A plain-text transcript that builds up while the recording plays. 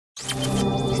Good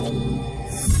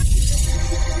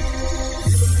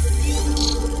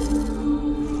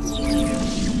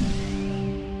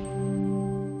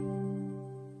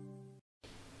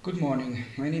morning,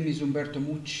 my name is Umberto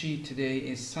Mucci. Today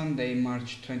is Sunday,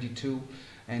 March 22,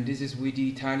 and this is with the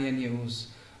Italian News,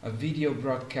 a video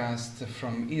broadcast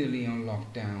from Italy on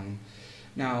lockdown.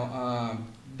 Now,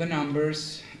 the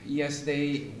numbers,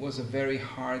 yesterday was a very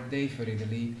hard day for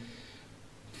Italy.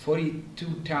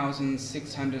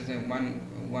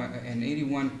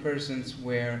 42,681 persons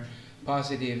were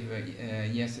positive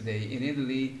yesterday in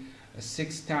Italy.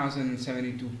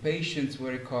 6,072 patients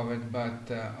were recovered, but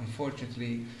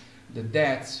unfortunately the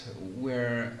deaths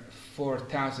were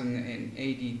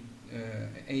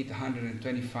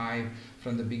 4,825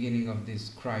 from the beginning of this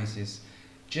crisis.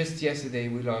 Just yesterday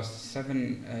we lost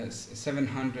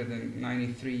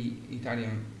 793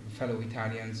 fellow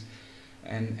Italians,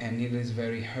 and Italy is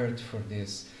very hurt for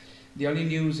this. The only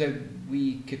news that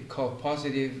we could call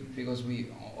positive, because we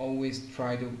always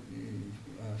try to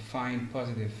find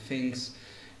positive things,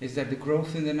 is that the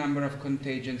growth in the number of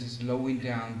contagions is slowing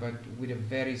down, but with a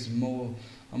very small,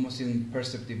 almost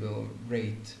imperceptible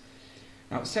rate.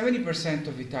 Now, 70%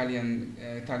 of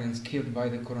Italians killed by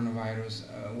the coronavirus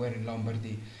were in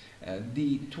Lombardy.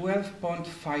 The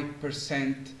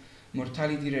 12.5%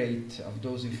 mortality rate of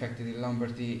those infected in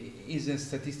Lombardy is a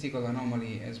statistical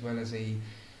anomaly as well as a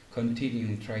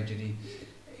continuing tragedy.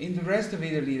 In the rest of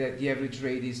Italy, the average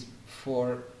rate is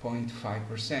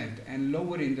 4.5% and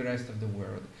lower in the rest of the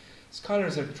world.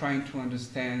 Scholars are trying to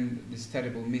understand this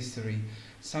terrible mystery.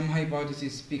 Some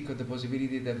hypotheses speak of the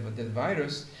possibility that the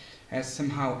virus has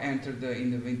somehow entered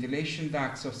in the ventilation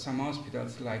ducts of some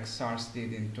hospitals, like SARS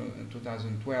did in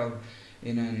 2012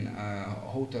 in a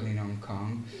hotel in Hong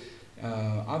Kong.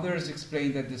 Others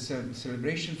explain that the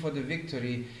celebration for the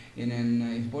victory in an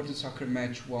important soccer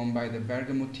match won by the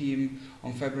Bergamo team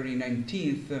on February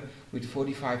 19th, with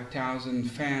 45,000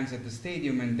 fans at the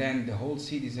stadium and then the whole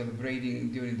city celebrating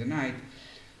during the night,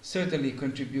 certainly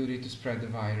contributed to spread the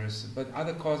virus. But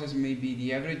other causes may be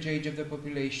the average age of the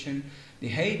population, the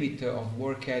habit of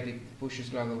work ethic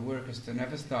pushes local workers to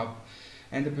never stop,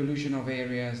 and the pollution of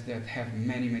areas that have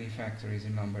many factories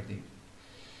in Lombardy.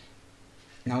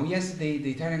 Now, yesterday, the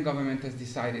Italian government has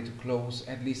decided to close,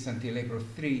 at least until April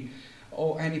 3,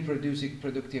 any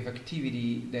productive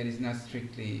activity that is not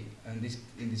strictly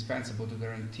indispensable to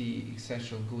guarantee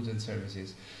essential goods and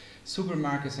services.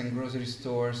 Supermarkets and grocery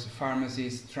stores,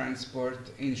 pharmacies,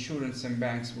 transport, insurance and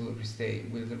banks will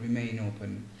remain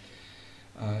open.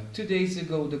 2 days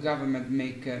ago, the government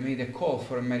made a call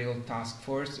for a medical task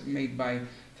force made by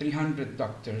 300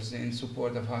 doctors in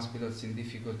support of hospitals in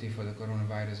difficulty for the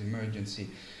coronavirus emergency.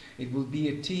 It will be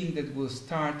a team that will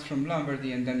start from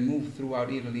Lombardy and then move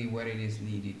throughout Italy where it is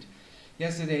needed.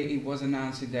 Yesterday it was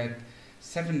announced that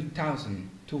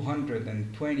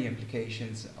 7,220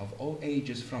 applications of all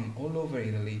ages from all over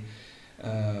Italy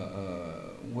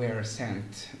were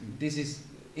sent. This is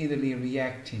Italy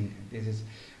reacting, this is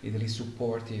Italy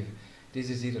supportive, this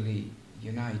is Italy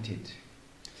united.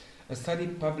 A study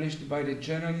published by the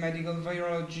journal Medical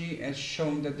Virology has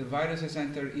shown that the virus has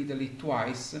entered Italy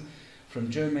twice from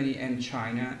Germany and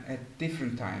China at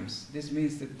different times. This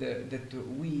means that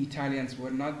we Italians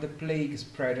were not the plague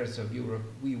spreaders of Europe.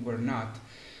 We were not.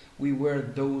 We were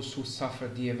those who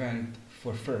suffered the event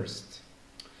first.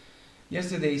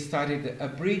 Yesterday started a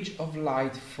bridge of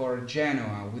light for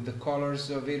Genoa with the colors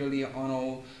of Italy on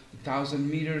all 1,000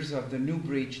 meters of the new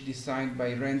bridge designed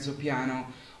by Renzo Piano,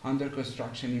 under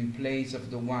construction in place of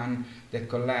the one that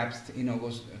collapsed in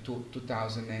August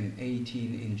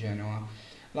 2018 in Genoa.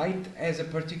 Light has a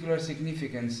particular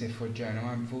significance for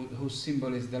Genoa, whose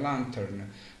symbol is the lantern,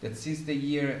 that since the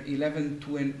year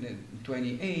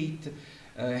 1128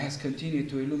 has continued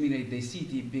to illuminate the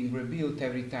city, being rebuilt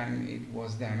every time it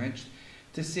was damaged,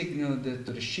 to signal to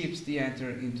the ships the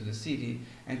entry into the city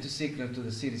and to signal to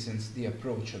the citizens the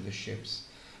approach of the ships.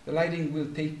 The lighting will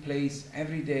take place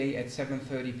every day at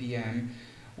 7:30 p.m.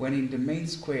 when in the main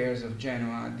squares of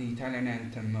Genoa the Italian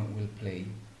anthem will play.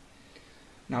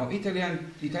 Now,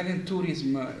 Italian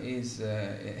tourism has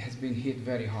been hit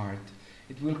very hard.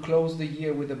 It will close the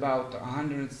year with about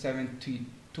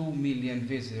 172 million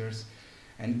visitors,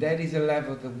 and that is a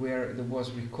level that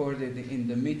was recorded in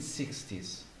the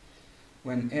mid-60s,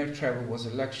 when air travel was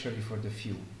a luxury for the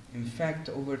few. In fact,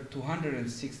 over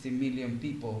 260 million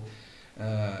people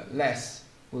less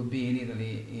will be in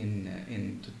Italy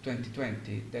in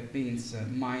 2020. That means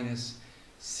minus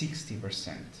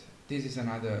 60%. This is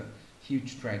another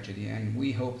huge tragedy, and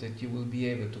we hope that you will be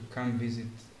able to come visit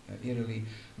Italy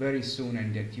very soon,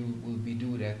 and that you will be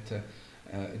doing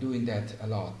that a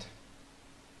lot.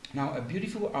 Now, a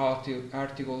beautiful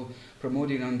article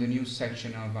promoted on the news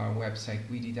section of our website,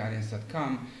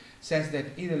 withitalians.com, says that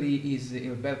Italy is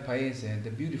il bel paese, the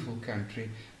beautiful country,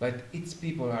 but its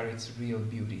people are its real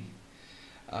beauty.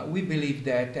 We believe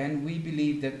that, and we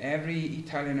believe that every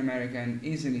Italian American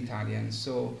is an Italian.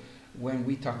 So when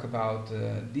we talk about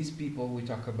these people, we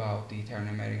talk about the Italian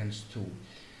Americans too.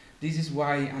 This is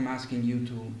why I'm asking you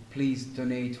to please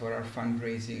donate for our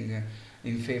fundraising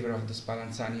in favor of the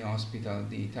Spallanzani Hospital,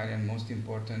 the Italian most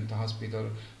important hospital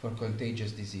for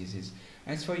contagious diseases.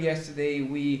 As for yesterday,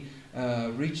 we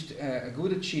reached a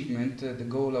good achievement, the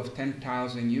goal of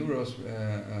 10,000 euros.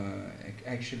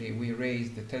 Actually, we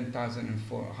raised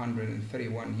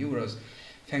 10,431 euros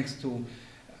thanks to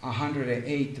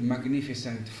 108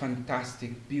 magnificent,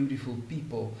 fantastic, beautiful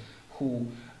people who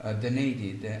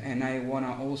donated. And I want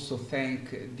to also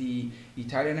thank the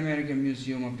Italian American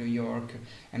Museum of New York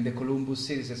and the Columbus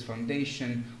Citizens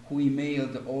Foundation, who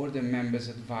emailed all the members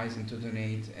advising to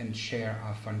donate and share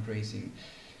our fundraising.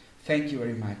 Thank you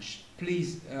very much.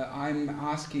 Please, I'm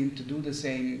asking to do the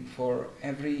same for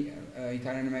every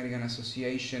Italian American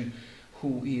association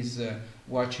who is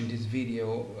watching this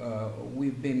video.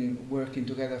 We've been working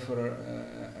together for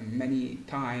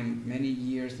many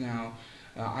years now.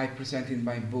 I presented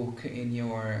my book in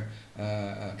your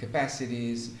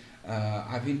capacities.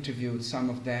 I've interviewed some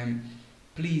of them.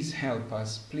 Please help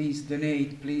us. Please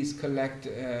donate. Please collect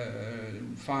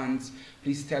funds.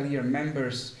 Please tell your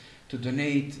members to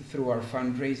donate through our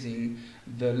fundraising.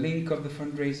 The link of the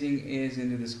fundraising is in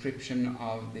the description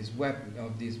of this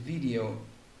video.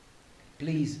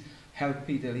 Please help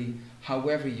Italy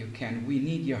however you can. We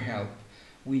need your help.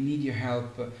 We need your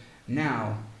help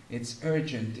now. It's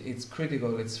urgent, it's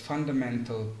critical, it's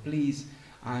fundamental. Please,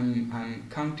 I'm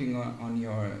counting on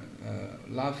your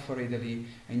love for Italy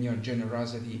and your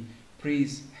generosity.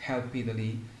 Please help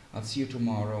Italy. I'll see you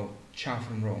tomorrow. Ciao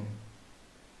from Rome.